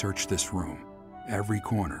 search this room, every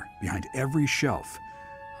corner, behind every shelf.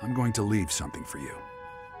 I'm going to leave something for you.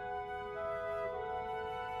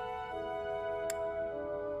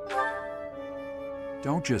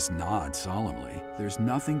 Don't just nod solemnly. There's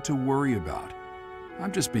nothing to worry about.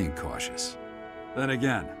 I'm just being cautious. Then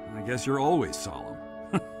again, I guess you're always solemn.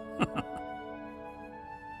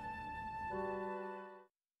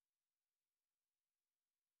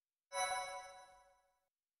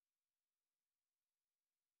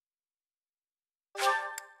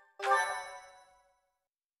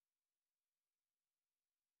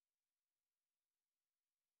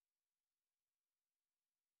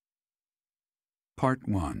 Part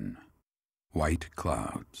 1. White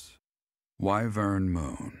Clouds. Wyvern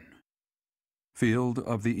Moon. Field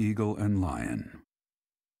of the Eagle and Lion.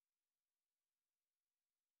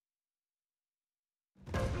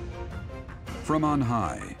 From on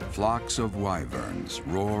high, flocks of wyverns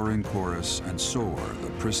roar in chorus and soar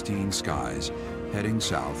the pristine skies, heading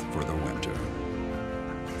south for the winter.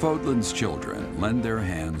 Fodlan's children lend their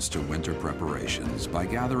hands to winter preparations by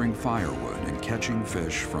gathering firewood and catching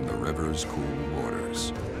fish from the river's cool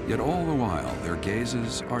waters. Yet all the while, their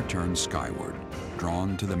gazes are turned skyward,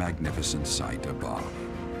 drawn to the magnificent sight above.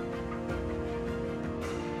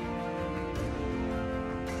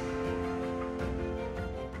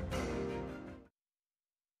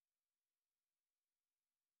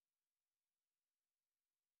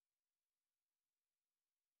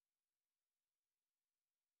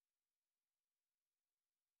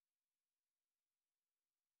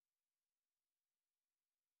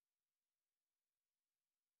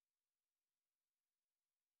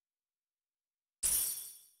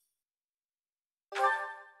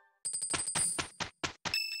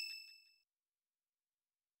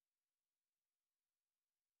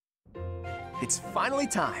 It's finally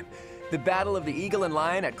time. The Battle of the Eagle and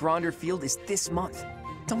Lion at Gronder Field is this month.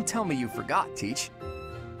 Don't tell me you forgot, Teach.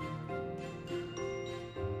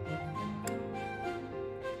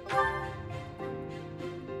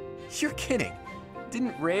 You're kidding.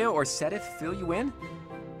 Didn't Rhea or Sedith fill you in?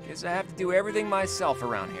 Guess I have to do everything myself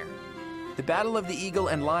around here. The Battle of the Eagle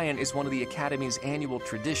and Lion is one of the Academy's annual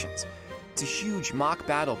traditions. It's a huge mock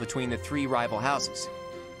battle between the three rival houses.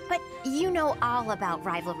 But you know all about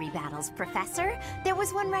rivalry battles, Professor. There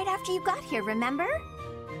was one right after you got here, remember?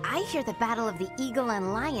 I hear the Battle of the Eagle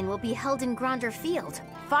and Lion will be held in Gronder Field,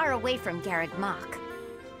 far away from Garreg Mach.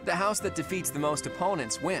 The house that defeats the most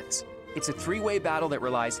opponents wins. It's a three-way battle that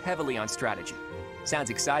relies heavily on strategy. Sounds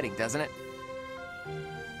exciting, doesn't it?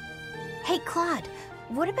 Hey, Claude,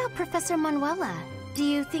 what about Professor Manuela? Do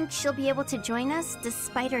you think she'll be able to join us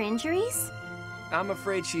despite her injuries? I'm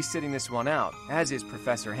afraid she's sitting this one out, as is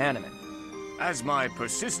Professor Hanneman. As my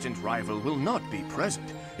persistent rival will not be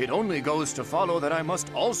present, it only goes to follow that I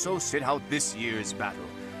must also sit out this year's battle.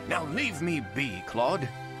 Now leave me be, Claude.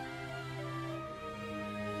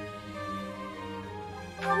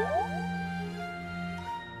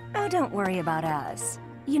 Oh, don't worry about us.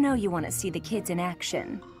 You know you want to see the kids in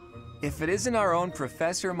action. If it isn't our own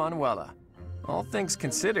Professor Manuela, all things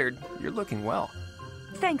considered, you're looking well.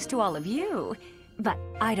 Thanks to all of you. But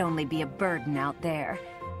I'd only be a burden out there.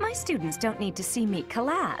 My students don't need to see me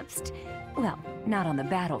collapsed. Well, not on the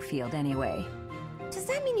battlefield anyway. Does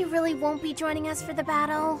that mean you really won't be joining us for the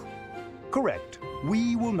battle? Correct.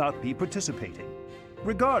 We will not be participating.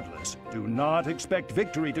 Regardless, do not expect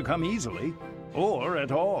victory to come easily, or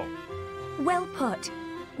at all. Well put.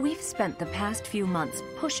 We've spent the past few months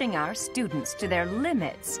pushing our students to their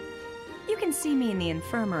limits. You can see me in the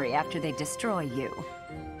infirmary after they destroy you.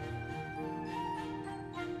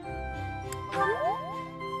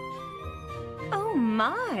 Oh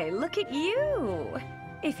my, look at you!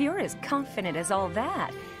 If you're as confident as all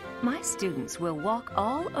that, my students will walk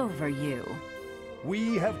all over you.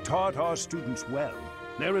 We have taught our students well.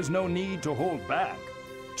 There is no need to hold back.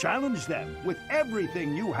 Challenge them with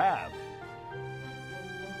everything you have.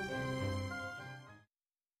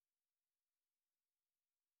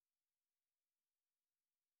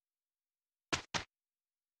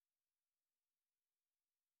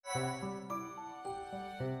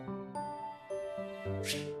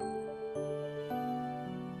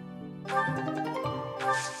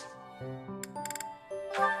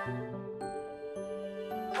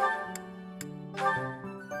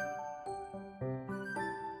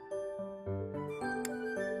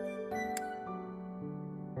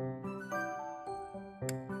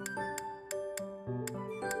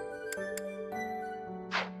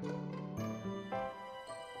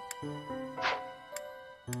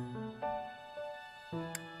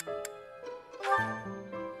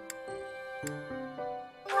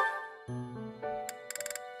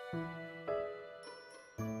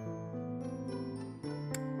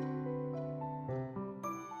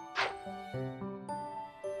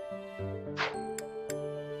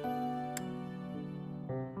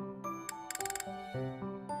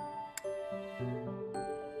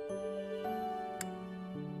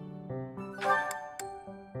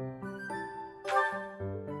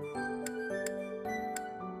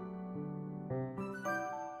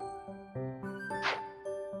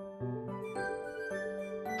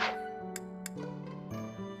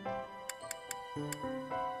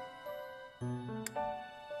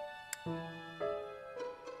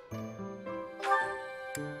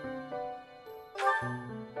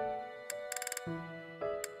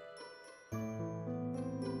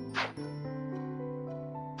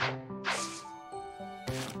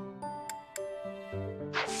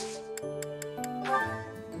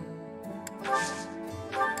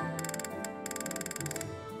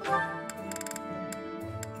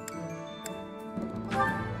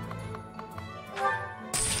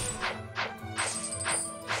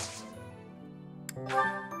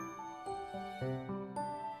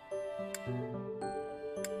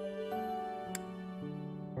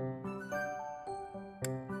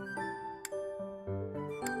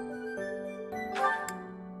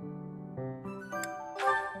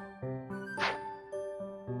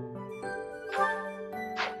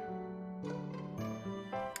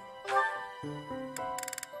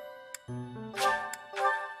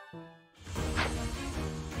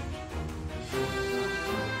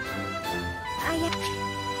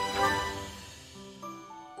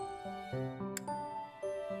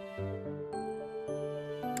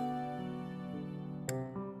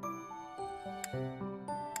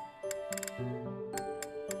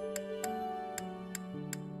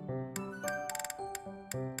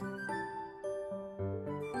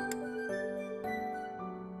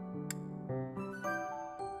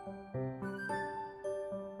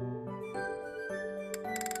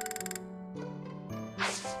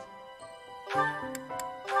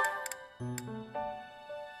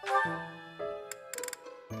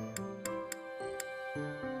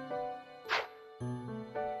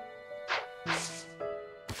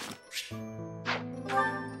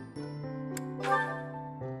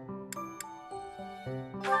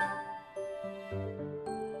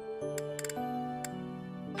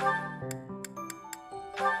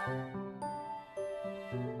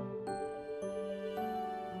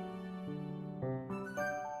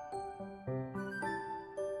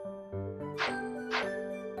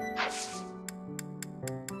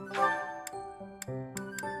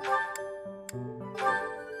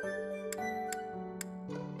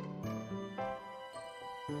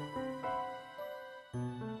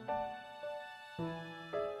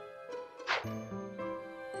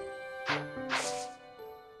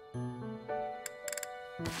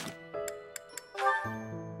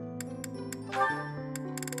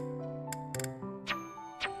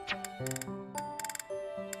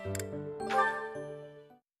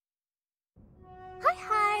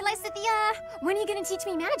 when are you gonna teach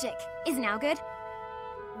me magic? Is now good?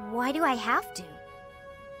 Why do I have to?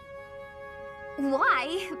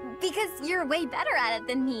 Why? Because you're way better at it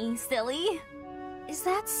than me, silly. Is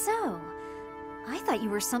that so? I thought you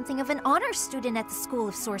were something of an honor student at the School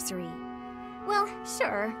of Sorcery. Well,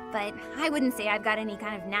 sure, but I wouldn't say I've got any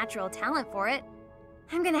kind of natural talent for it.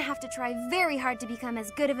 I'm gonna have to try very hard to become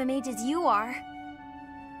as good of a mage as you are.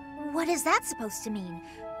 What is that supposed to mean?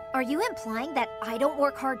 Are you implying that I don't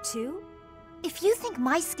work hard too? If you think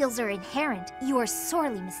my skills are inherent, you are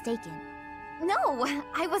sorely mistaken. No,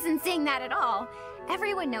 I wasn't saying that at all.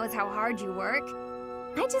 Everyone knows how hard you work.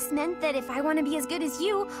 I just meant that if I want to be as good as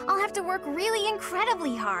you, I'll have to work really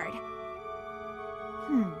incredibly hard.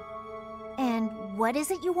 And what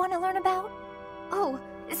is it you want to learn about? Oh,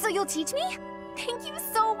 so you'll teach me? Thank you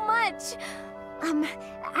so much!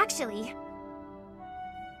 Actually...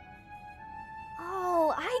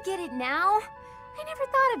 Oh, I get it now. I never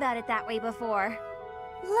thought about it that way before.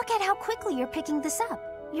 Look at how quickly you're picking this up.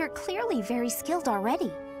 You're clearly very skilled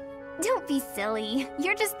already. Don't be silly.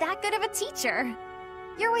 You're just that good of a teacher.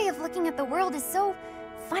 Your way of looking at the world is so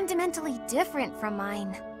fundamentally different from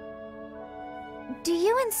mine. Do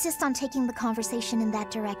you insist on taking the conversation in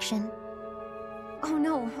that direction? Oh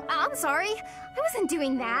no, I'm sorry. I wasn't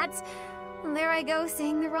doing that. There I go,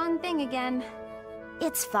 saying the wrong thing again.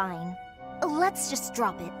 It's fine. Let's just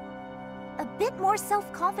drop it. A bit more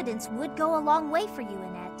self-confidence would go a long way for you,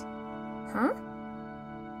 Annette. Huh?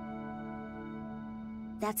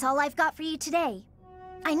 That's all I've got for you today.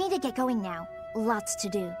 I need to get going now. Lots to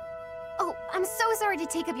do. Oh, I'm so sorry to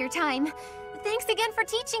take up your time. Thanks again for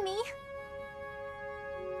teaching me.